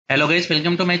Hello guys,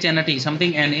 welcome to my channel Teach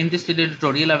Something, and in this video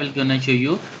tutorial I will gonna show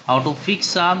you how to fix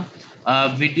some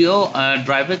video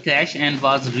driver crash and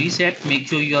was reset. Make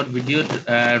sure your video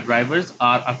drivers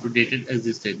are up to date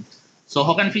existed. So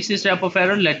how can fix this type of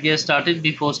error? Let's get started.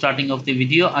 Before starting of the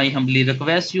video, I humbly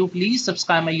request you please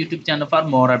subscribe my YouTube channel for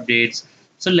more updates.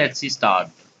 So let's start.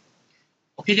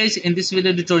 Okay guys, in this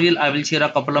video tutorial I will share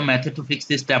a couple of methods to fix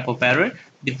this type of error.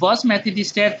 The first method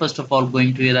is that first of all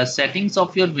going to your settings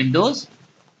of your Windows.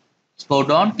 Scroll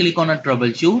down, click on a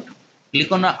troubleshoot,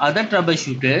 click on other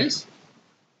troubleshooters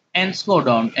and scroll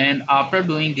down, and after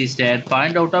doing this that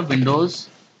find out a Windows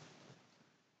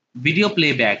video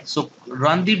playback. So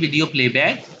run the video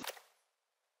playback.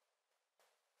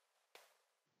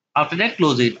 After that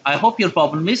close it. I hope your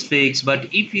problem is fixed, but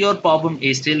if your problem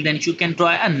is still, then you can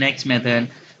try a next method.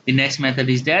 The next method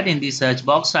is that in the search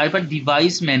box type a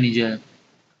device manager.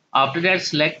 After that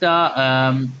select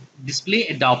a display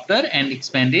adapter and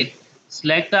expand it.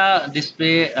 Select a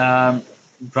display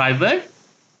driver.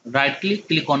 Right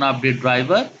click on update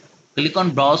driver. Click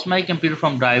on browse my computer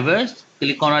from drivers.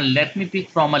 Click on let me pick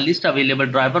from a list available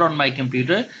driver on my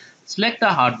computer. Select the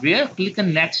hardware. Click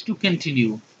on next to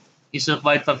continue. It's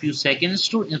required for a few seconds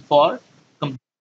to install.